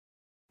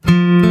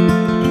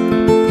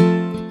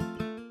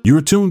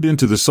You're tuned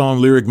into the Song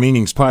Lyric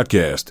Meanings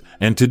podcast,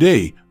 and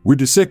today, we're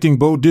dissecting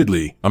Bo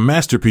Diddley, a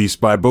masterpiece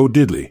by Bo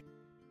Diddley.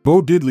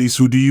 Bo Diddley's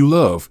Who Do You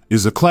Love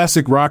is a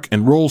classic rock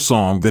and roll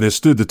song that has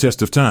stood the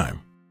test of time.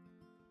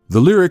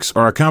 The lyrics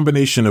are a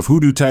combination of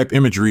hoodoo-type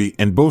imagery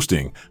and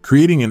boasting,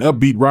 creating an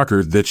upbeat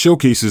rocker that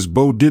showcases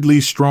Bo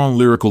Diddley's strong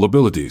lyrical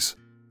abilities.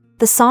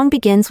 The song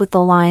begins with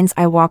the lines,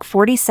 "I walk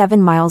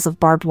 47 miles of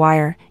barbed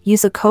wire,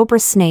 use a cobra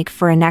snake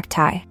for a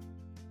necktie."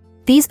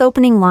 These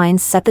opening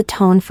lines set the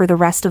tone for the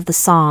rest of the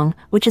song,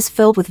 which is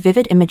filled with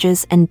vivid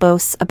images and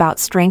boasts about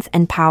strength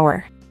and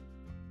power.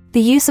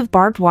 The use of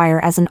barbed wire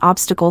as an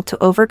obstacle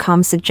to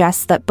overcome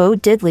suggests that Bo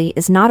Diddley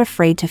is not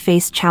afraid to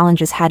face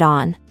challenges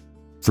head-on.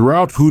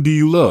 Throughout Who Do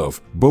You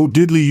Love, Bo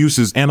Diddley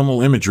uses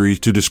animal imagery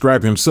to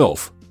describe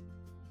himself.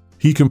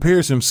 He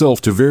compares himself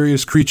to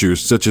various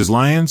creatures such as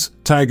lions,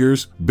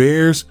 tigers,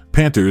 bears,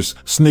 panthers,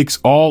 snakes,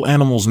 all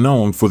animals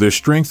known for their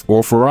strength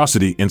or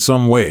ferocity in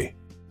some way.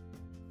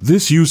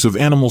 This use of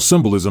animal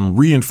symbolism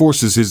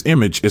reinforces his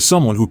image as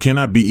someone who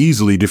cannot be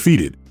easily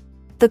defeated.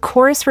 The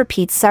chorus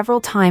repeats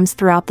several times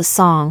throughout the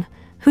song,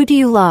 "Who do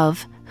you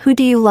love? Who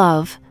do you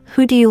love?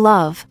 Who do you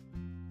love?"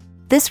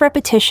 This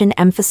repetition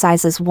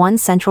emphasizes one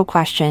central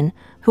question: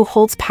 who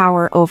holds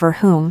power over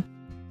whom?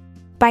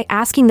 By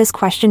asking this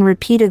question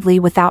repeatedly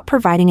without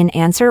providing an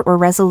answer or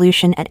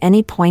resolution at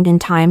any point in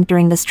time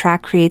during this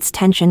track creates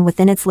tension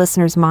within its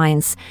listeners'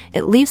 minds.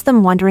 It leaves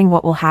them wondering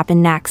what will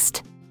happen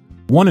next.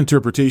 One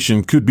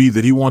interpretation could be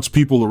that he wants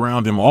people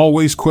around him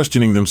always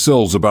questioning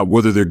themselves about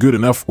whether they're good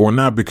enough or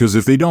not, because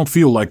if they don't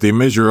feel like they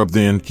measure up,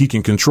 then he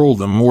can control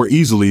them more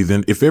easily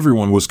than if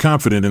everyone was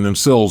confident in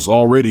themselves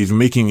already,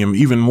 making him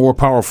even more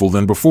powerful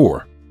than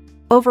before.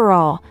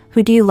 Overall,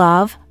 Who Do You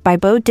Love by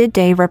Bo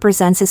Diddley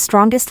represents his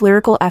strongest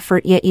lyrical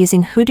effort, yet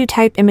using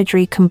hoodoo-type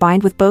imagery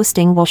combined with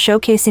boasting while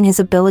showcasing his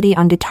ability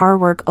on guitar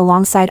work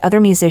alongside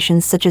other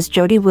musicians such as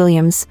Jody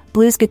Williams,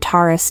 blues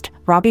guitarist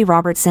Robbie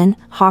Robertson,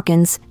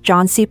 Hawkins,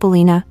 John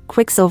Cipollina,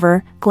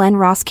 Quicksilver, Glenn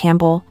Ross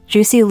Campbell,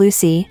 Juicy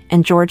Lucy,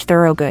 and George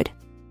Thorogood.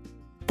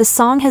 The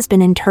song has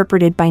been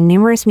interpreted by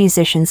numerous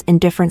musicians in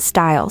different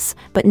styles,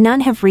 but none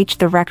have reached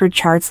the record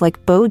charts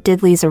like Bo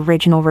Diddley's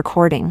original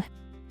recording.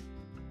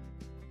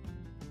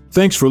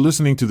 Thanks for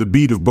listening to The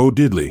Beat of Bo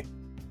Diddley.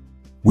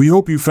 We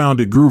hope you found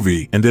it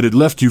groovy and that it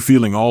left you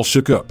feeling all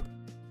shook up.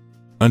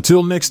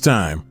 Until next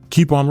time,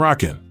 keep on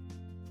rockin'.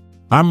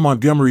 I'm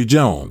Montgomery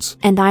Jones.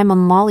 And I'm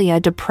Amalia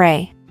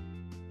Dupre.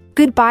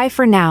 Goodbye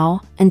for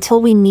now,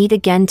 until we meet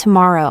again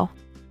tomorrow.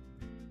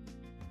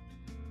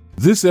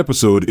 This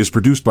episode is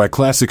produced by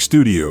Classic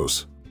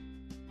Studios.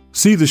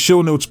 See the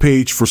show notes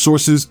page for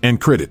sources and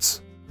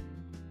credits.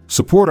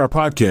 Support our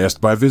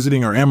podcast by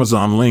visiting our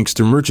Amazon links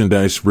to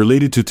merchandise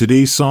related to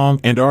today's song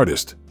and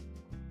artist.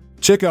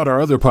 Check out our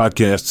other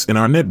podcasts in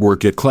our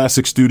network at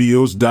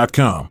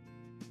classicstudios.com.